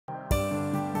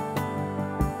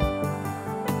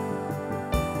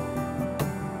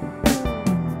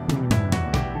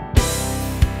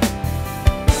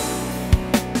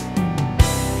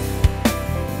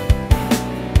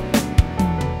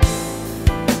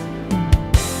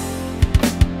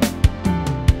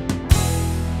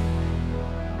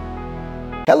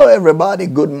Hello everybody,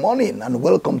 good morning and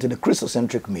welcome to the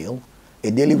Christocentric meal, a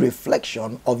daily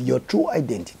reflection of your true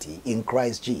identity in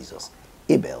Christ Jesus.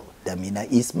 Abel Damina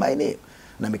is my name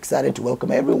and I'm excited to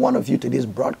welcome every one of you to this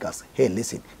broadcast. Hey,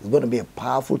 listen, it's going to be a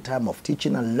powerful time of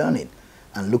teaching and learning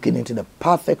and looking into the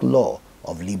perfect law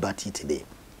of liberty today.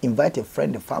 Invite a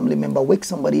friend, a family member, wake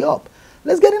somebody up.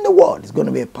 Let's get in the Word. It's going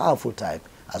to be a powerful time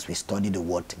as we study the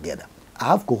Word together. I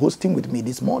have co-hosting with me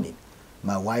this morning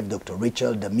my wife, Dr.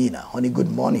 Rachel Damina. Honey, good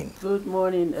morning. Good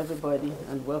morning, everybody,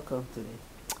 and welcome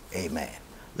today. Amen.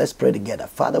 Let's pray together.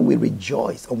 Father, we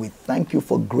rejoice and we thank you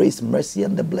for grace, mercy,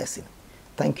 and the blessing.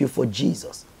 Thank you for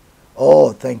Jesus.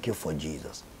 Oh, thank you for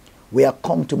Jesus. We are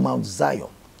come to Mount Zion,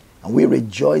 and we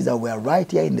rejoice that we are right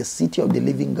here in the city of the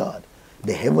living God,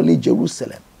 the heavenly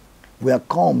Jerusalem. We are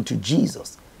come to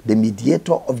Jesus, the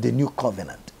mediator of the new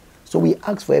covenant. So we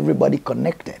ask for everybody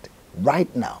connected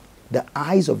right now, the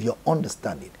eyes of your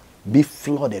understanding be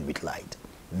flooded with light.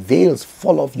 Veils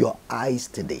fall off your eyes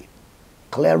today.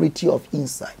 Clarity of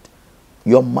insight.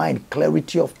 Your mind,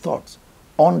 clarity of thoughts.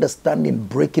 Understanding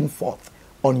breaking forth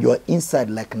on your inside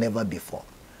like never before.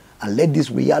 And let these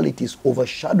realities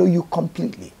overshadow you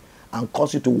completely and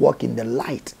cause you to walk in the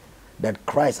light that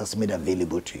Christ has made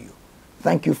available to you.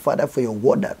 Thank you, Father, for your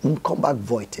word that won't come back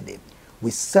void today.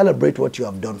 We celebrate what you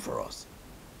have done for us.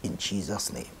 In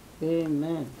Jesus' name.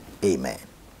 Amen. Amen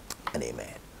and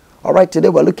amen. All right, today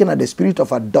we're looking at the spirit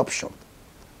of adoption,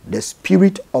 the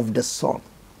spirit of the Son,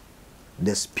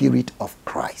 the spirit of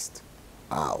Christ.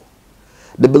 Wow.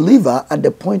 The believer at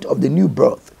the point of the new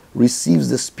birth receives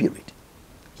the spirit.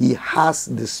 He has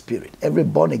the spirit. Every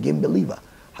born-again believer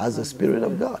has the spirit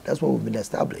of God. That's what we've been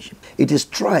establishing. It is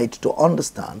tried to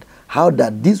understand how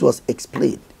that this was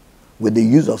explained with the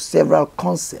use of several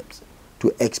concepts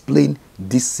to explain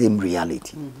this same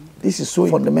reality. This is so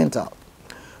fundamental.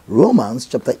 Romans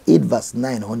chapter 8 verse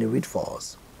 9, honey, read for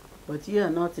us. But ye are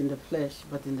not in the flesh,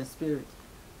 but in the spirit,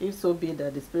 if so be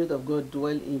that the Spirit of God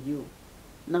dwell in you.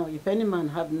 Now, if any man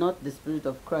have not the Spirit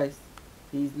of Christ,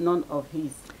 he is none of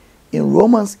his. In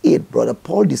Romans 8, Brother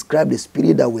Paul described the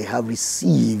spirit that we have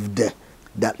received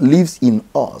that lives in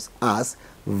us as,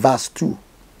 verse 2,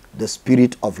 the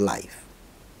spirit of life.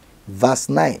 Verse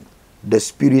 9, the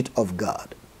spirit of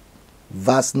God.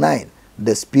 Verse 9,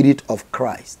 the spirit of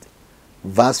Christ.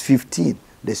 Verse 15,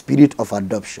 the spirit of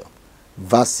adoption.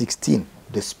 Verse 16,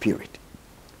 the spirit.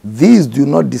 These do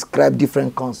not describe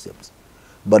different concepts,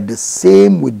 but the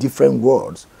same with different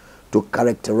words to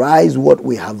characterize what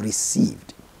we have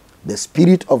received. The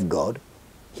Spirit of God,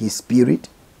 His Spirit.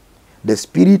 The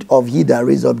Spirit of He that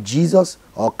raised up Jesus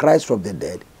or Christ from the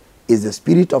dead is the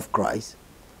Spirit of Christ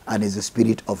and is the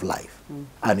Spirit of life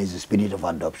and is the Spirit of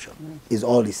adoption. It's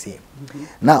all the same.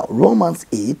 Now, Romans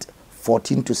 8,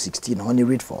 14 to 16. Honey,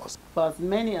 read for us. For as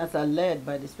many as are led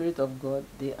by the Spirit of God,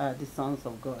 they are the sons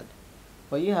of God.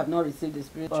 For you have not received the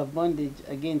spirit of bondage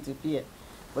again to fear,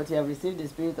 but you have received the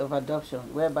spirit of adoption,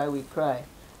 whereby we cry,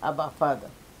 Abba, Father.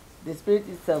 The Spirit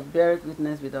itself beareth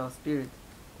witness with our spirit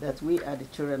that we are the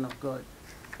children of God.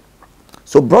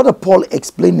 So Brother Paul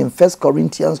explained in 1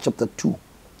 Corinthians chapter 2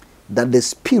 that the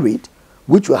Spirit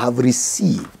which we have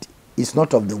received is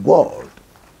not of the world,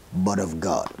 but of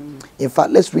God. In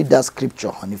fact, let's read that scripture,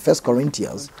 honey. 1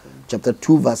 Corinthians chapter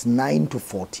 2 verse 9 to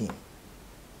 14.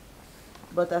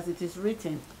 But as it is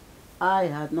written, eye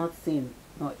had not seen,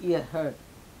 nor ear heard,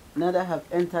 neither have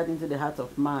entered into the heart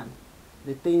of man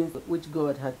the things which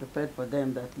God had prepared for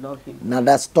them that love him. Now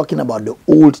that's talking about the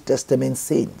Old Testament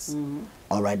saints.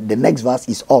 All right, the next verse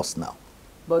is us now.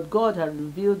 But God had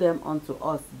revealed them unto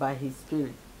us by his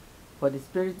Spirit. For the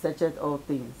Spirit searcheth all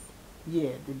things,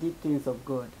 yea, the deep things of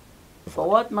God. For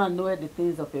what man knoweth the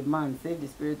things of a man, save the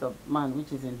spirit of man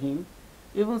which is in him?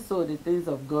 Even so the things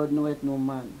of God knoweth no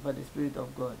man, but the Spirit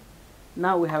of God.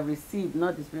 Now we have received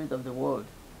not the spirit of the world,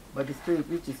 but the Spirit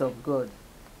which is of God,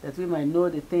 that we might know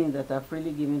the things that are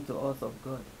freely given to us of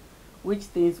God. Which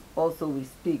things also we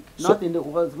speak, not in the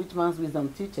words which man's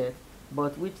wisdom teacheth,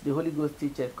 but which the Holy Ghost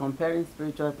teacheth, comparing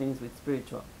spiritual things with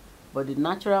spiritual. But the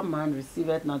natural man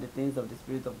receiveth not the things of the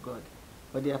Spirit of God,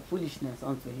 but they are foolishness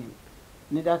unto him.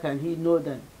 Neither can he know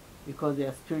them, because they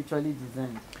are spiritually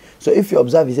discerned. So if you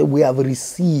observe, he said, we have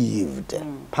received,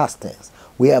 past tense,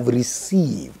 we have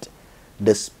received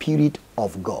the Spirit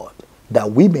of God, that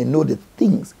we may know the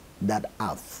things that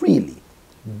are freely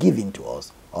given to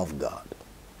us of God.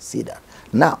 See that.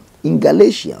 Now, in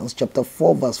Galatians chapter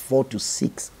 4 verse 4 to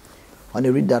 6, I want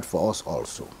to read that for us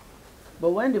also.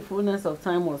 But when the fullness of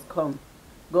time was come,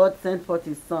 God sent forth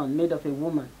his Son, made of a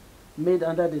woman, made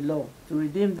under the law, to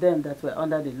redeem them that were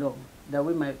under the law, that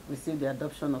we might receive the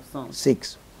adoption of sons.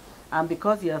 6. And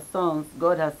because ye are sons,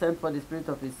 God has sent forth the Spirit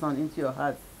of his Son into your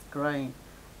hearts, crying,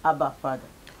 Abba, Father.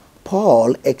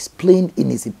 Paul explained in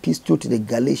his epistle to the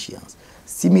Galatians,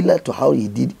 similar to how he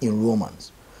did in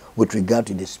Romans, with regard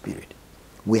to the Spirit.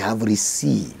 We have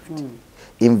received.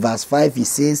 In verse 5, he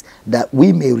says that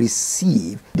we may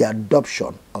receive the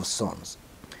adoption of sons.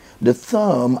 The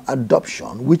term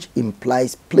adoption, which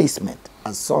implies placement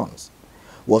as sons,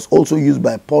 was also used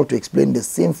by Paul to explain the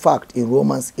same fact in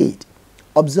Romans 8.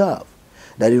 Observe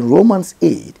that in Romans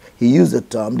 8, he used the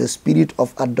term the spirit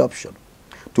of adoption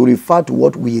to refer to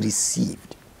what we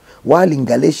received, while in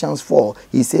Galatians 4,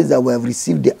 he says that we have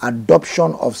received the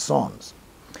adoption of sons.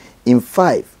 In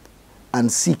 5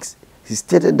 and 6, he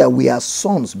stated that we are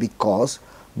sons because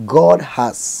God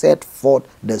has set forth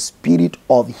the spirit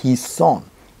of his Son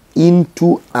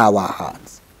into our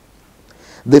hearts.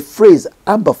 The phrase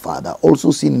Abba Father,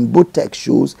 also seen in both texts,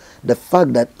 shows the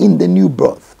fact that in the new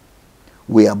birth,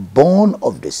 we are born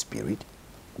of the Spirit,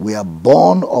 we are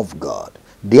born of God.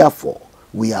 Therefore,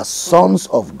 we are sons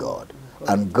of God,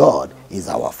 and God is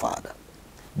our Father.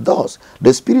 Thus,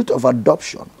 the spirit of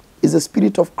adoption is the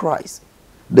spirit of Christ,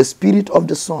 the spirit of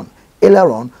the Son.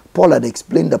 Earlier on, Paul had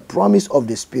explained the promise of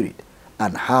the Spirit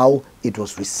and how it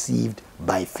was received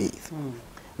by faith.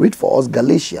 Read for us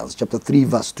Galatians chapter 3,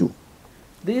 verse 2.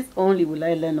 This only will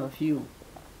I learn of you.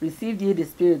 Received ye the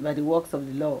Spirit by the works of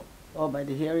the law, or by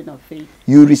the hearing of faith?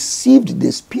 You received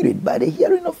the Spirit by the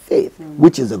hearing of faith,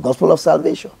 which is the gospel of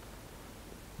salvation.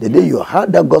 The day you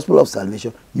heard that gospel of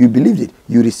salvation, you believed it,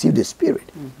 you received the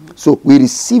Spirit. So we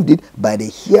received it by the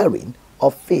hearing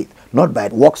of faith, not by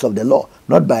works of the law,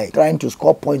 not by trying to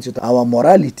score points with our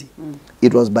morality.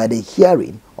 It was by the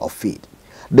hearing of faith.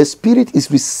 The Spirit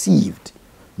is received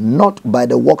not by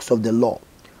the works of the law,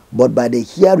 but by the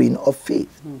hearing of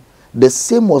faith. The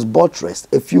same was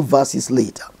buttressed a few verses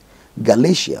later.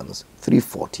 Galatians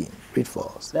 3:14. Read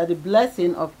for us. That the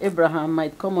blessing of Abraham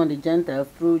might come on the Gentiles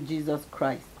through Jesus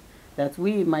Christ, that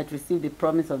we might receive the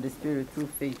promise of the Spirit through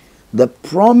faith. The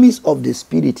promise of the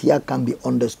Spirit here can be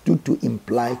understood to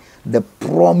imply the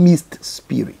promised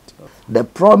Spirit. The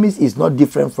promise is not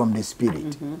different from the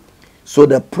Spirit. So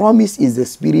the promise is the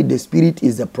Spirit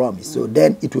is the promise. So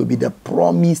then it will be the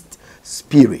promised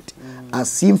Spirit, as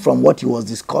seen from what he was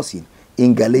discussing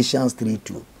in Galatians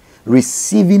 3:2.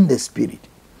 Receiving the Spirit.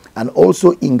 And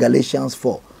also in Galatians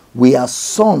 4, we are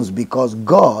sons because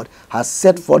God has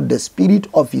set forth the Spirit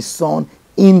of his Son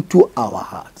into our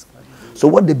hearts. So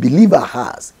what the believer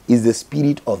has is the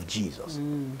Spirit of Jesus.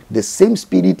 The same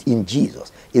Spirit in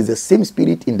Jesus is the same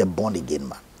Spirit in the born again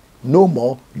man. No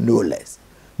more, no less.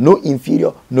 No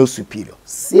inferior, no superior.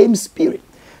 Same Spirit.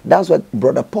 That's what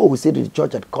Brother Paul will say to the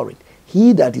church at Corinth.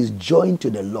 He that is joined to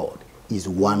the Lord is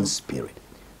one Spirit.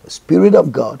 The Spirit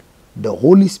of God, the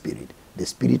Holy Spirit, the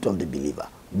Spirit of the believer,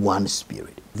 one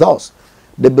Spirit. Thus,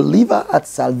 the believer at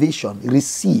salvation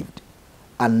received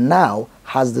and now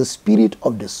has the Spirit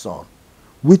of the Son,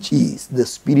 which is the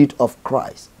Spirit of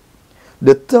Christ.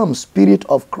 The term Spirit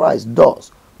of Christ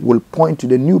thus will point to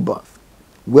the new birth,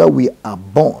 where we are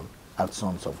born as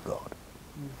sons of God.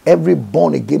 Every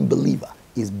born again believer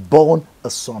is born a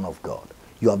son of God.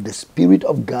 You have the Spirit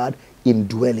of God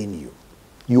indwelling you.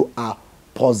 You are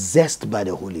possessed by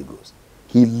the Holy Ghost.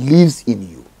 He lives in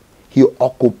you. He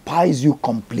occupies you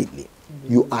completely.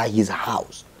 You are his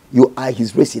house. You are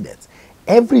his residence.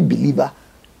 Every believer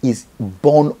is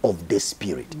born of the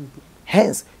Spirit.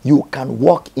 Hence, you can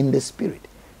walk in the Spirit.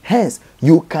 Hence,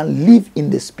 you can live in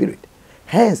the Spirit.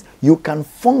 Hence, you can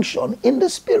function in the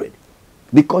Spirit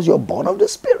because you're born of the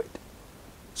Spirit.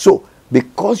 So,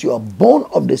 because you are born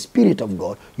of the Spirit of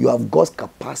God, you have God's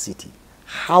capacity,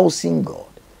 housing God.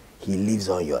 He lives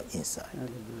on your inside.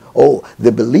 Oh,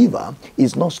 the believer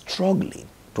is not struggling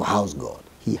to house God.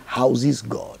 He houses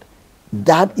God.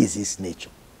 That is his nature.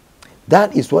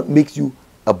 That is what makes you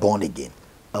a born again.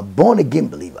 A born again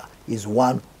believer is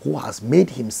one who has made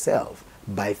himself,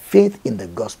 by faith in the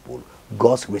gospel,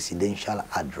 God's residential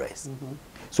address.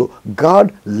 So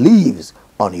God lives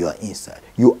on your inside.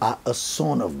 You are a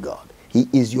son of God. He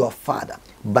is your father.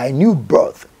 By new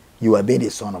birth, you are made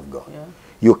a son of God.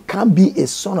 You can't be a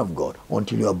son of God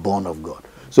until you are born of God.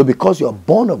 So because you are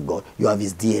born of God, you have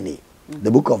his DNA.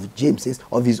 The book of James says,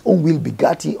 of his own will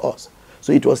begat he us.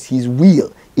 So it was his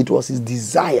will, it was his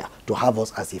desire to have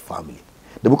us as a family.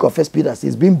 The book of 1 Peter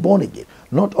says, being born again,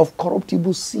 not of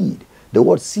corruptible seed. The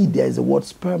word seed, there is the word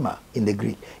sperma in the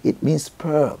Greek. It means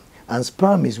sperm. And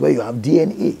sperm is where you have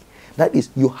DNA. That is,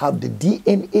 you have the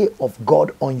DNA of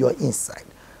God on your inside.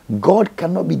 God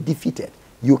cannot be defeated.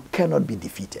 You cannot be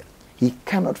defeated. He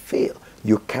cannot fail.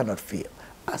 You cannot fail.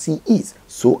 As he is,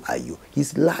 so are you.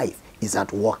 His life is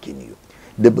at work in you.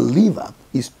 The believer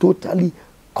is totally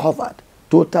covered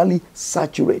totally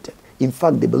saturated. In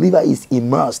fact, the believer is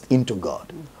immersed into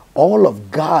God. All of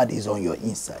God is on your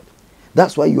inside.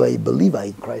 That's why you are a believer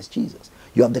in Christ Jesus.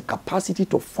 You have the capacity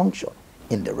to function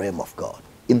in the realm of God,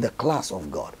 in the class of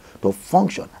God, to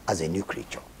function as a new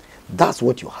creature. That's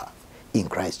what you have in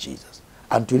Christ Jesus.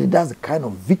 And today, that's the kind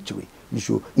of victory you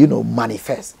should,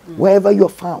 manifest. Wherever you're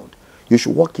found, you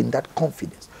should walk in that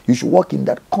confidence. You should walk in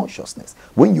that consciousness.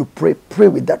 When you pray, pray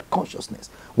with that consciousness.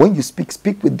 When you speak,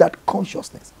 speak with that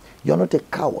consciousness. You're not a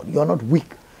coward. You're not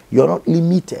weak. You're not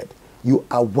limited. You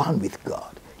are one with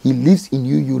God. He lives in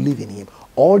you. You live in him.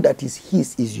 All that is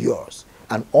his is yours.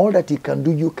 And all that he can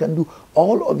do, you can do.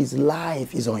 All of his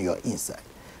life is on your inside.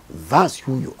 That's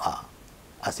who you are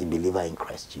as a believer in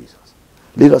Christ Jesus.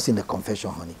 Lead us in the confession,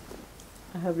 honey.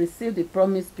 I have received the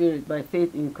promised spirit by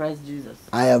faith in Christ Jesus.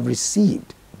 I have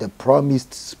received the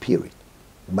promised spirit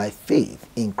by faith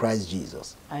in Christ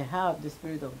Jesus. I have the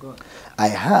Spirit of God. I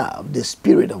have the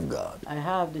Spirit of God. I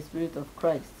have the Spirit of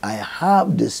Christ. I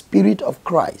have the Spirit of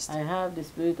Christ. I have the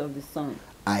Spirit of the Son.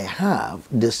 I have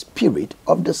the Spirit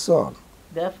of the Son.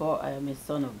 Therefore, I am a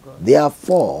son of God.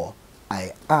 Therefore,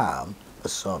 I am a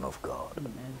son of God.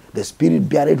 Amen. The Spirit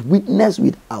beareth witness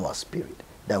with our spirit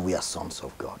that we are sons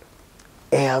of God,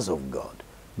 heirs of God,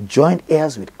 joint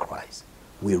heirs with Christ.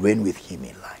 We reign with him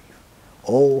in life.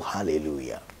 Oh,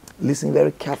 hallelujah. Listen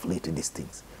very carefully to these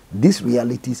things. These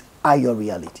realities are your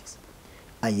realities.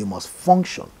 And you must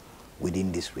function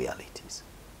within these realities.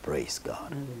 Praise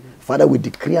God. Father, we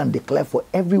decree and declare for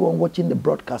everyone watching the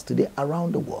broadcast today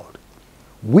around the world.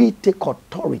 We take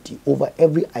authority over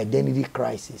every identity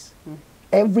crisis.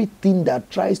 Everything that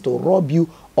tries to rob you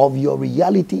of your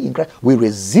reality in Christ, we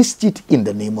resist it in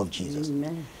the name of Jesus.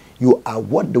 Amen. You are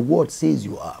what the word says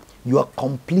you are. You are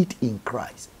complete in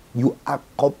Christ. You are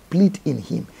complete in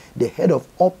him, the head of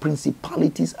all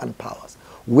principalities and powers.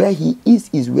 Where he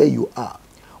is where you are.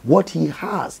 What he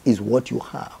has is what you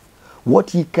have. What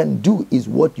he can do is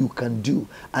what you can do.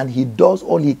 And he does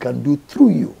all he can do through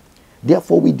you.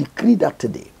 Therefore, we decree that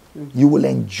today you will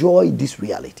enjoy this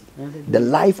reality. The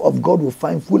life of God will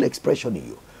find full expression in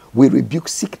you. We rebuke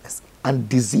sickness and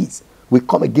disease. We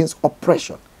come against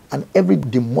oppression and every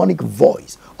demonic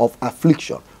voice of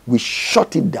affliction. We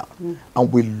shut it down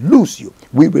and we loose you.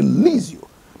 We release you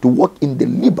to walk in the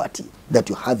liberty that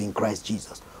you have in Christ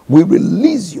Jesus. We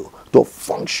release you to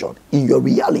function in your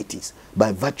realities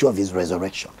by virtue of his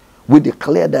resurrection. We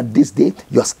declare that this day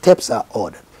your steps are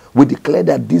ordered. We declare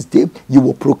that this day you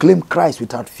will proclaim Christ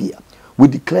without fear. We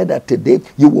declare that today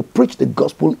you will preach the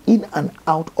gospel in and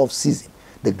out of season.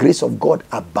 The grace of God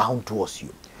abound towards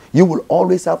you. You will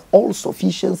always have all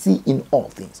sufficiency in all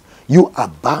things. You are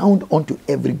bound unto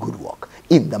every good work.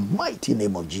 In the mighty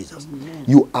name of Jesus. Amen.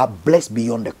 You are blessed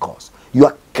beyond the cause. You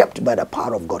are kept by the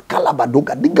power of God.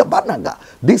 Kalabadoga digabanaga.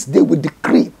 This day we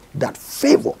decree that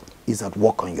favor is at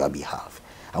work on your behalf.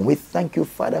 And we thank you,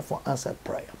 Father, for answered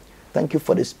prayer. Thank you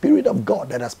for the Spirit of God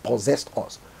that has possessed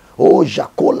us. Oh,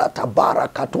 Jacola Tabara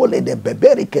Katole de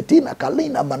Beberi Ketina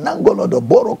Kalina Manangolo de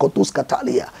Boro Kotus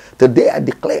Katalia. Today I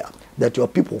declare that your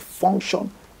people function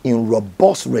in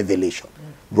robust revelation,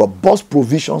 robust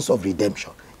provisions of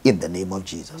redemption in the name of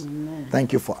Jesus. Amen.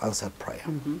 Thank you for answered prayer.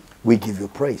 We give you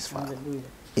praise, Father. Hallelujah.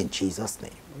 In Jesus'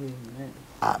 name. Amen.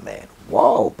 Amen.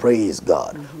 Wow, praise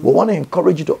God. We want to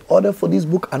encourage you to order for this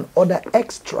book and other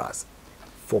extras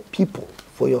for people,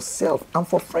 for yourself, and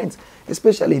for friends.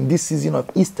 Especially in this season of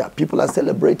Easter, people are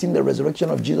celebrating the resurrection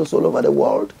of Jesus all over the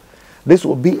world. This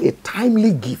will be a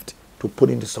timely gift to put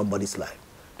into somebody's life,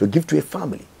 to give to a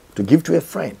family, to give to a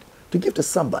friend, to give to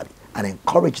somebody, and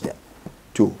encourage them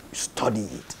to study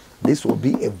it. This will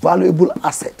be a valuable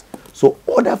asset. So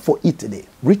order for it today.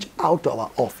 Reach out to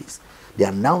our office. The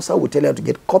announcer will tell you how to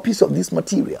get copies of this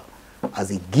material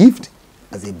as a gift,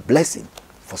 as a blessing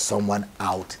for someone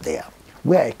out there.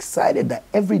 We are excited that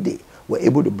every day we're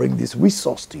able to bring this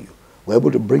resource to you. We're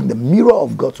able to bring the mirror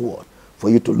of God's word for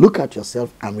you to look at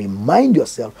yourself and remind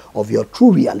yourself of your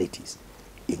true realities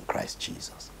in Christ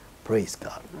Jesus. Praise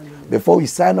God. Hallelujah. Before we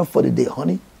sign off for the day,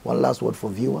 honey, one last word for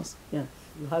viewers. Yes,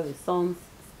 you have a son's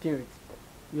spirit.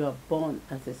 You are born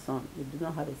as a son. You do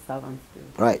not have a servant spirit.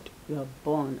 Right. You are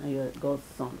born and you are God's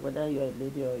son. Whether you are a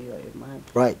lady or you are a man.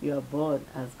 Right. You are born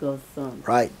as God's son.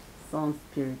 Right. Son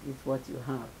spirit is what you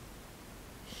have.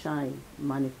 Shine,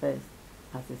 manifest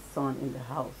as a son in the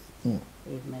house.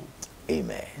 Amen.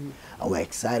 Amen. And we're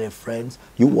excited, friends.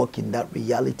 You walk in that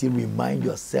reality. Remind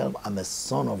yourself, I'm a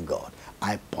son of God.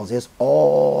 I possess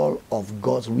all of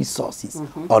God's resources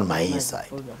on my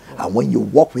inside. And when you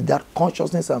walk with that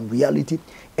consciousness and reality,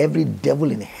 every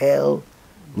devil in hell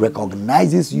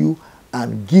recognizes you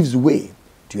and gives way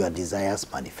to your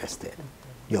desires manifested.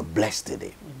 You're blessed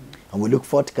today. And we look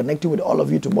forward to connecting with all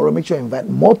of you tomorrow. Make sure you invite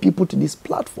more people to this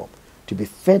platform to be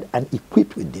fed and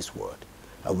equipped with this word.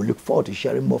 And we look forward to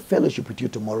sharing more fellowship with you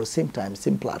tomorrow, same time,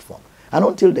 same platform. And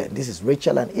until then, this is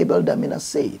Rachel and Abel Damina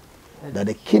saying that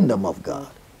the kingdom of God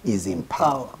is in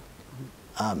power.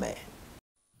 Amen.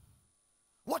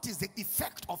 What is the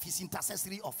effect of his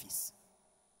intercessory office?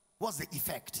 What's the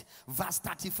effect? Verse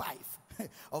 35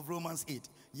 of Romans 8.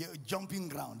 Jumping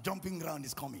ground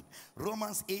is coming.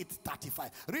 Romans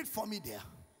 8:35. Read for me there.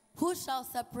 Who shall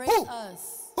separate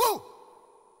us? Who?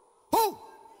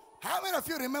 How many of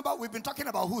you remember we've been talking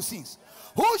about who since?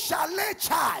 Who shall lay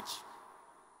charge?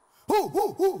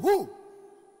 Who?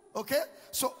 Okay?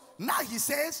 So now he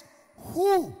says,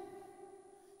 who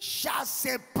shall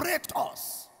separate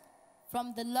us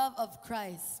From the love of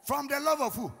Christ. from the love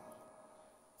of who?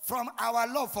 From our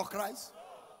love for Christ?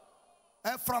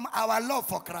 From our love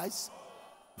for Christ?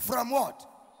 From what?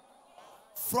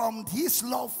 From his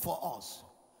love for us.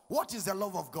 What is the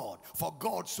love of God? For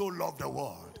God so loved the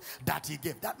world that he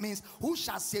gave. That means, who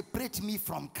shall separate me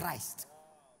from Christ?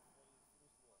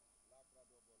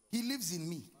 He lives in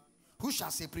me. Who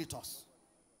shall separate us?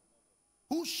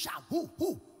 Who shall?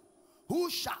 Who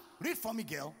shall? Read for me,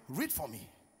 girl. Read for me.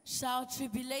 Shall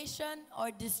tribulation or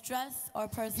distress or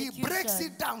persecution? He breaks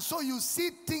it down so you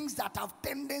see things that have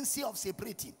tendency of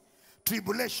separating.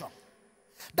 Tribulation.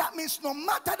 That means no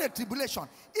matter the tribulation,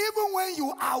 even when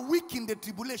you are weak in the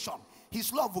tribulation,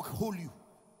 his love will hold you.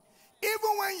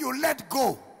 Even when you let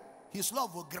go, his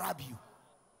love will grab you.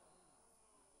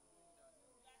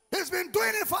 He's been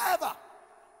doing it forever.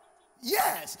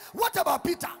 Yes. What about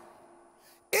Peter?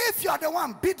 If you are the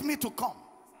one, bid me to come.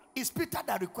 It's Peter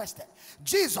that requested.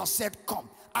 Jesus said, come.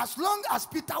 As long as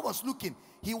Peter was looking,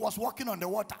 he was walking on the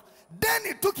water. Then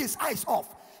he took his eyes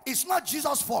off. It's not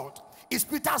Jesus' fault. It's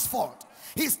Peter's fault.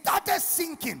 He started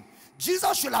sinking.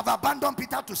 Jesus should have abandoned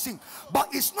Peter to sink. But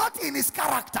it's not in his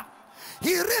character.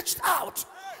 He reached out.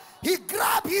 He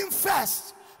grabbed him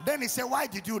first. Then he said, why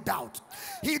did you doubt?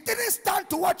 He didn't stand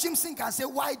to watch him sink and say,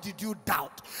 why did you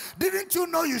doubt? Didn't you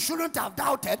know you shouldn't have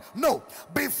doubted? No.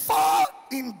 Before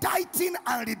indicting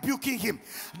and rebuking him,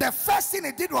 the first thing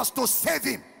he did was to save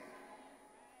him.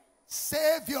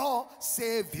 Savior,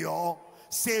 Savior,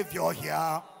 Savior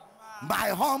here. My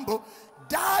humble.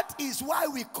 That is why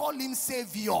we call him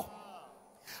Savior.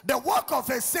 The work of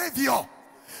a Savior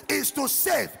is to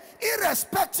save,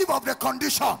 irrespective of the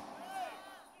condition.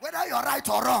 Whether you're right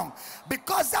or wrong.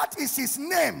 Because that is his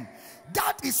name.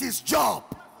 That is his job.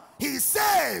 He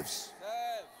saves.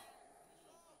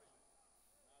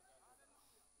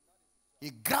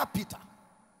 He grabbed Peter.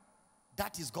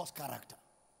 That is God's character.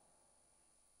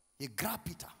 He grabbed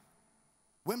Peter.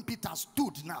 When Peter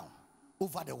stood now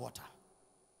over the water,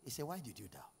 he said, why did you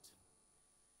doubt?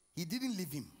 He didn't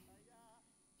leave him.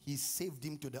 He saved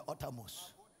him to the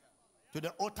uttermost. To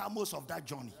the uttermost of that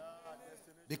journey.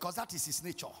 Because that is his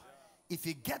nature. If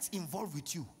he gets involved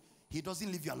with you, he doesn't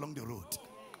leave you along the road.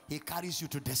 He carries you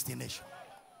to destination.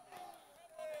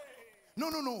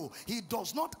 No. He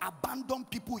does not abandon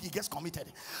people he gets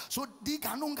committed. So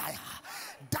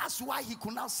that's why he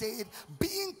could now say it,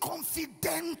 being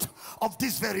confident of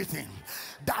this very thing,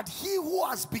 that he who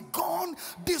has begun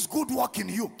this good work in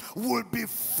you will be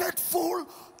faithful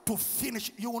to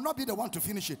finish. You will not be the one to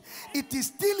finish it. It is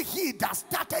still he that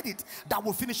started it that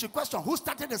will finish it. Question: who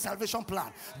started the salvation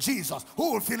plan? Jesus.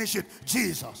 Who will finish it?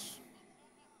 Jesus.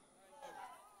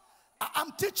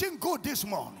 I'm teaching good this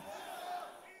morning.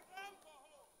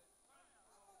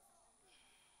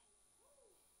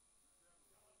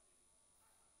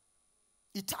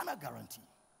 Eternal guarantee.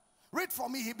 Read for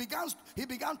me. He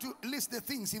began to list the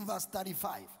things in verse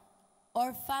 35.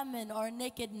 Or famine, or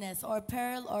nakedness, or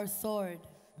peril, or sword.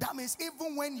 That means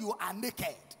even when you are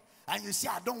naked and you say,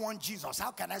 I don't want Jesus,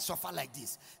 how can I suffer like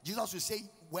this? Jesus will say,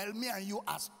 well, me and you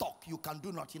are stuck. You can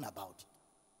do nothing about it.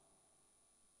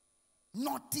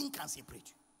 Nothing can separate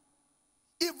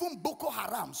you. Even Boko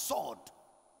Haram, sword.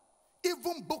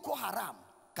 Even Boko Haram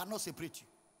cannot separate you.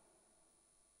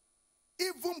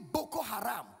 Even Boko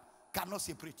Haram cannot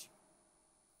separate you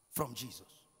from Jesus.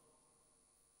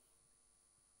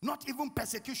 Not even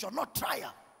persecution, not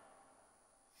trial.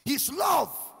 His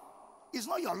love is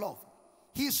not your love.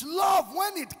 His love,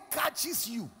 when it catches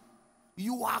you,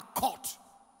 you are caught.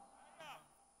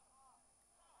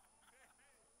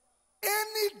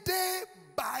 Any day,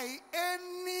 by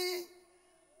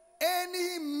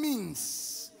any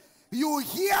means, you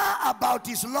hear about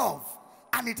his love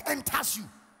and it enters you,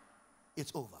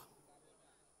 it's over.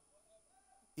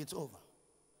 It's over.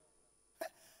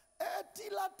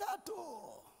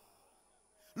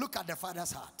 Look at the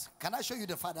Father's heart. Can I show you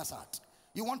the Father's heart?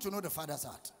 You want to know the father's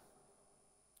heart?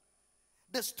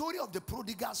 The story of the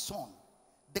prodigal son,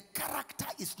 the character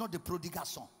is not the prodigal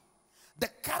son. The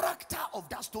character of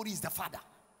that story is the father.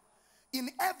 In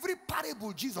every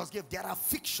parable Jesus gave, there are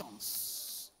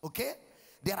fictions. Okay?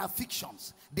 There are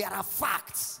fictions. There are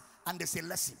facts. And there's a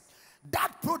lesson.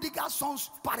 That prodigal son's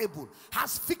parable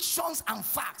has fictions and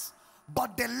facts.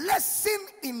 But the lesson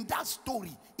in that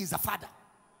story is the father.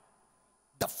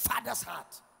 The father's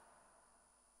heart.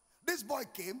 This boy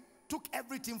came, took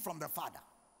everything from the father.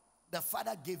 The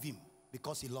father gave him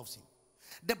because he loves him.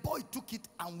 The boy took it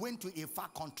and went to a far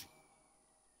country.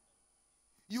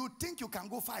 You think you can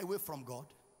go far away from God?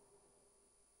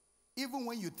 Even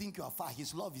when you think you are far,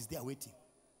 his love is there waiting.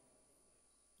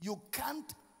 You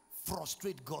can't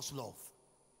frustrate God's love.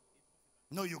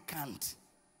 No, you can't.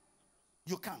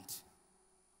 You can't.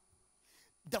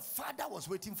 The father was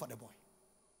waiting for the boy.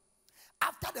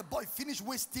 After the boy finished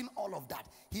wasting all of that,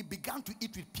 he began to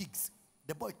eat with pigs.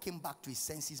 The boy came back to his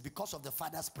senses because of the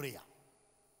father's prayer.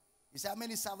 He said, how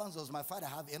many servants does my father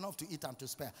have? Enough to eat and to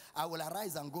spare. I will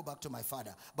arise and go back to my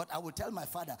father. But I will tell my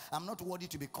father, I'm not worthy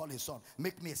to be called a son.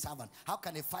 Make me a servant. How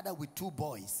can a father with 2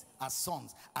 boys as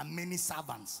sons and many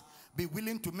servants be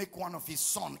willing to make one of his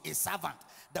sons a servant?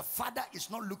 The father is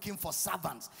not looking for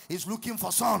servants. He's looking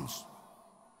for sons.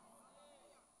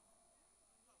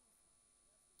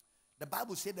 The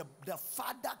Bible said the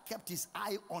father kept his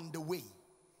eye on the way.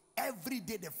 Every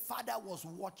day the father was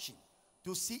watching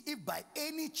to see if by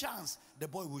any chance the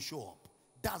boy will show up.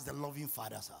 That's the loving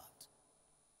father's heart.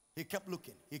 He kept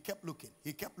looking, he kept looking,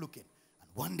 he kept looking. And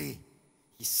one day,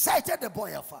 he sighted the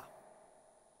boy afar.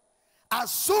 As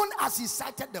soon as he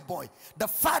sighted the boy, the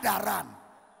father ran.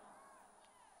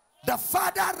 The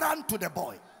father ran to the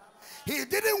boy. He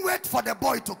didn't wait for the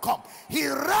boy to come. He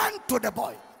ran to the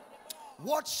boy.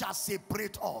 What shall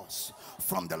separate us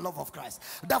from the love of Christ?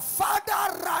 The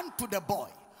father ran to the boy.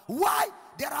 Why?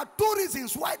 There are 2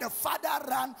 reasons why the father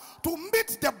ran to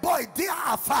meet the boy there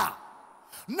afar.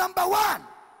 Number 1,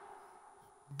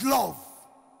 love.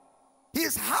 He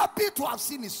is happy to have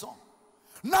seen his son.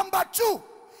 Number 2,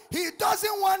 he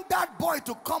doesn't want that boy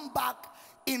to come back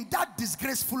in that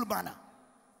disgraceful manner.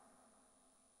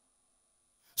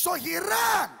 So he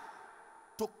ran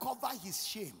to cover his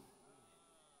shame.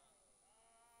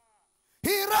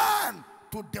 He ran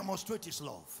to demonstrate his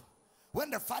love. When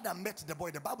the father met the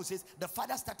boy, the Bible says the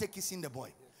father started kissing the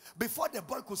boy. Before the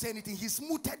boy could say anything, he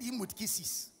smoothed him with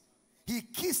kisses. He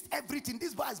kissed everything.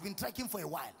 This boy has been trekking for a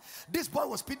while. This boy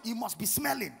was, he must be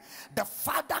smelling. The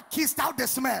father kissed out the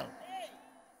smell.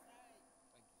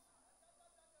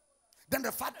 Then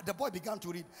the boy began to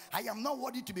read, I am not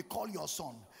worthy to be called your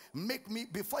son. Make me,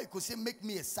 before he could say, make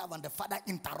me a servant, the father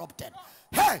interrupted.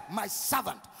 Hey, my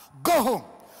servant, go home.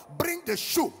 Bring the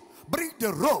shoe, bring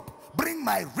the robe, bring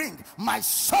my ring, my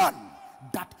son.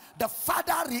 That the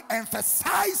father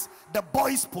re-emphasized the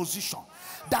boy's position.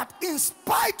 That in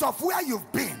spite of where you've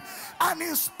been and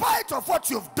in spite of what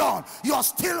you've done, you're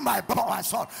still my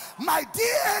son. My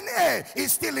DNA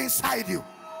is still inside you.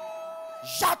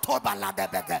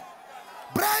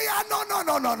 Brian,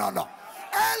 no.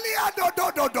 Elia do.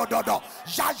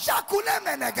 Jajakule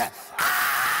menege.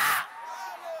 Ah!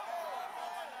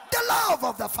 The love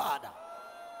of the father.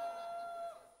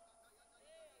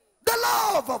 The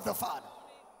love of the father.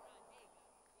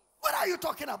 What are you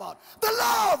talking about? The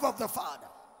love of the father.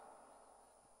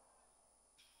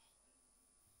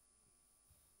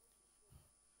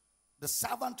 The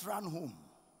servant ran home,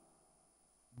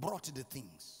 brought the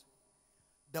things.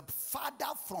 The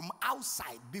father from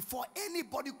outside, before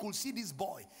anybody could see this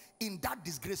boy in that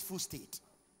disgraceful state,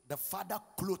 the father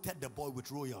clothed the boy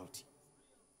with royalty,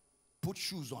 put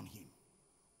shoes on him,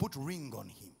 put ring on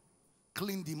him,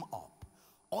 cleaned him up,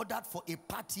 ordered for a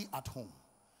party at home.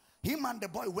 Him and the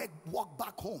boy walked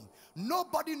back home,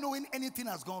 nobody knowing anything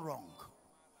has gone wrong.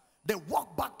 They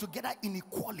walk back together in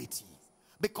equality,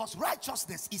 because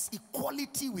righteousness is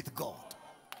equality with God.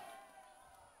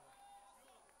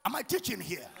 Am I teaching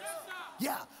here?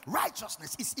 Yeah,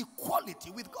 righteousness is equality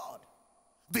with God.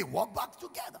 They walk back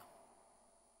together.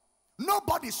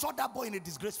 Nobody saw that boy in a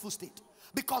disgraceful state,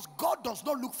 because God does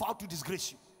not look for how to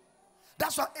disgrace you.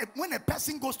 That's why when a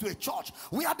person goes to a church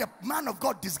where the man of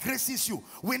God disgraces you,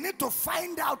 we need to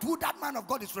find out who that man of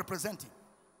God is representing.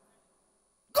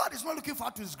 God is not looking for how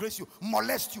to disgrace you,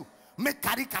 molest you, make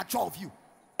caricature of you,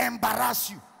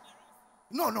 embarrass you.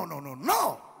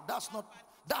 No.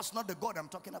 That's not the God I'm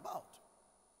talking about.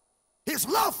 His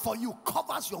love for you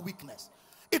covers your weakness.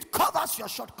 It covers your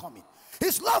shortcoming.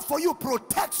 His love for you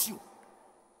protects you,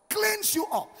 cleans you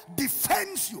up,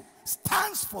 defends you,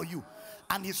 stands for you.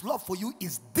 And his love for you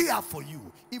is there for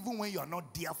you, even when you are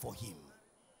not there for him.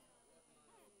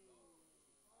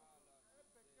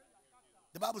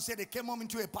 Bible said they came home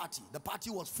into a party. The party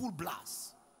was full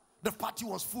blast. The party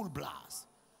was full blast.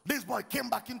 This boy came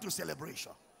back into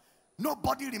celebration.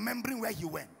 Nobody remembering where he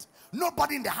went.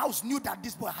 Nobody in the house knew that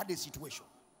this boy had a situation.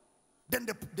 Then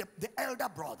the elder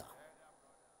brother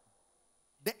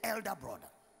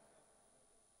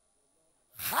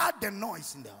heard the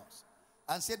noise in the house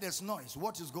and said, there's noise.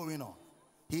 What is going on?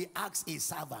 He asked a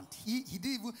servant. He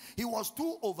was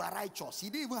too over-righteous. He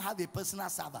didn't even have a personal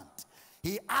servant.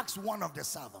 He asked one of the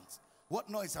servants, what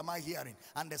noise am I hearing?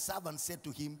 And the servant said to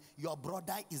him, your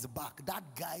brother is back. That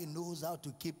guy knows how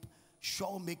to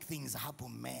make things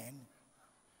happen, man.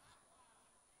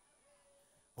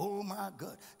 Oh my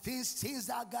God. Since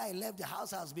that guy left, the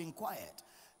house has been quiet.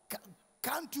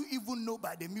 Can't you even know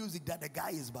by the music that the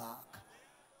guy is back?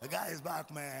 The guy is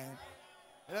back, man.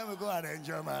 Let me go and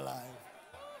enjoy my life.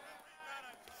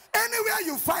 Anywhere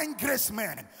you find grace,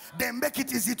 man, then make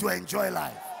it easy to enjoy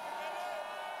life.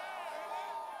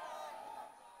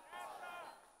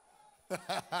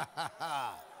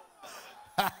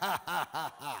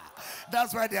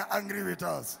 That's why they're angry with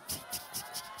us.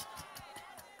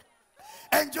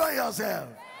 Enjoy yourself.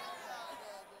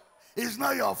 It's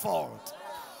not your fault.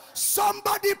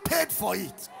 Somebody paid for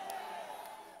it.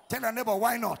 Tell your neighbor,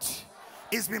 why not?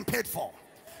 It's been paid for.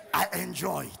 I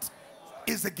enjoy it.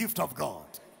 It's the gift of God.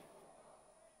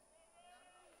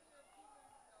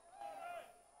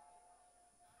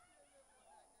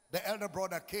 The elder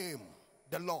brother came.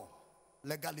 The law,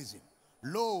 legalism.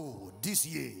 Lo, these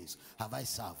years have I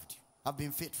served you. I've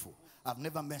been faithful. I've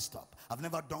never messed up. I've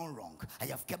never done wrong. I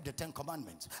have kept the 10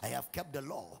 commandments. I have kept the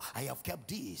law. I have kept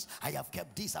this. I have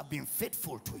kept this. I've been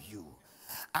faithful to you.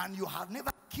 And you have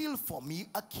never killed for me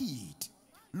a kid.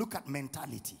 Look at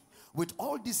mentality. With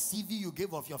all this CV you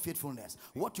gave of your faithfulness,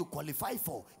 what you qualify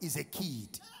for is a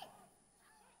kid.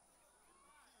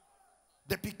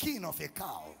 The pekin of a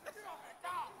cow.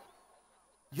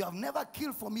 You have never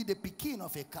killed for me the pekin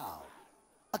of a cow.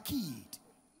 A kid.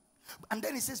 And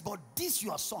then he says, but this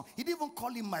your son. He didn't even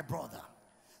call him my brother.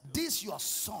 This your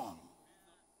son,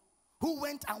 who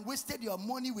went and wasted your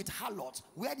money with harlots.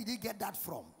 Where did he get that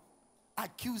from?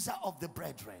 Accuser of the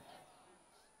brethren.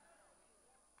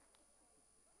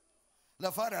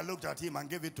 The father looked at him and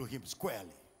gave it to him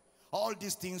squarely. All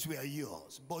these things were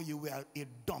yours, but you were a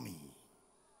dummy.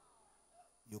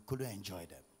 You couldn't enjoy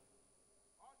them.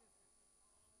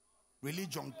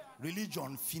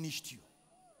 Religion finished you.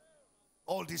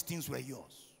 All these things were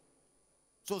yours.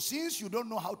 So since you don't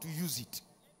know how to use it,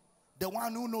 the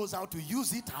one who knows how to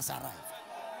use it has arrived.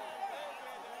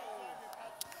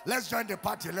 Let's join the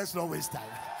party. Let's not waste time.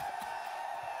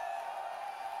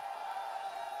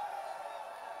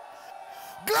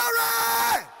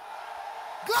 Glory!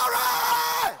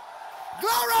 Glory!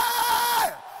 Glory!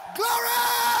 Glory!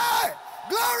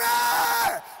 Glory!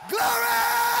 Glory!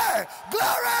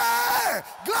 Glory!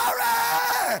 Glory!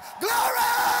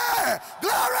 Glory!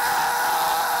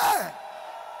 Glory!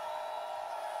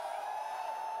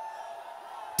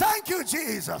 Thank you,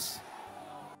 Jesus.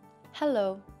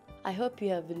 Hello. I hope you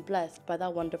have been blessed by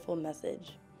that wonderful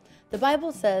message. The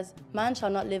Bible says, man shall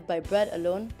not live by bread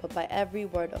alone, but by every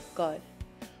word of God.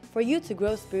 For you to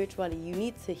grow spiritually, you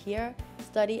need to hear,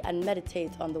 study, and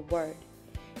meditate on the word.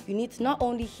 You need to not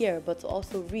only hear, but to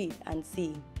also read and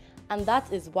see. And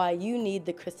that is why you need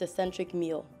the Christocentric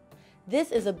meal.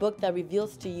 This is a book that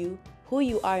reveals to you who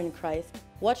you are in Christ,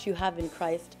 what you have in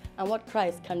Christ, and what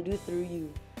Christ can do through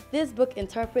you. This book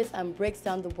interprets and breaks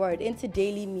down the word into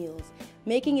daily meals,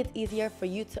 making it easier for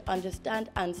you to understand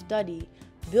and study,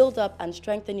 build up and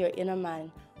strengthen your inner man,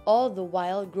 all the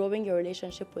while growing your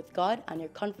relationship with God and your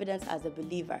confidence as a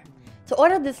believer. To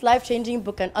order this life-changing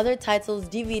book and other titles,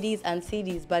 DVDs, and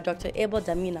CDs by Dr. Abel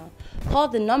Damina, call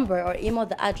the number or email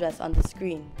the address on the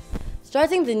screen.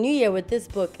 Starting the new year with this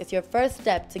book is your first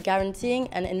step to guaranteeing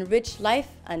an enriched life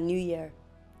and new year.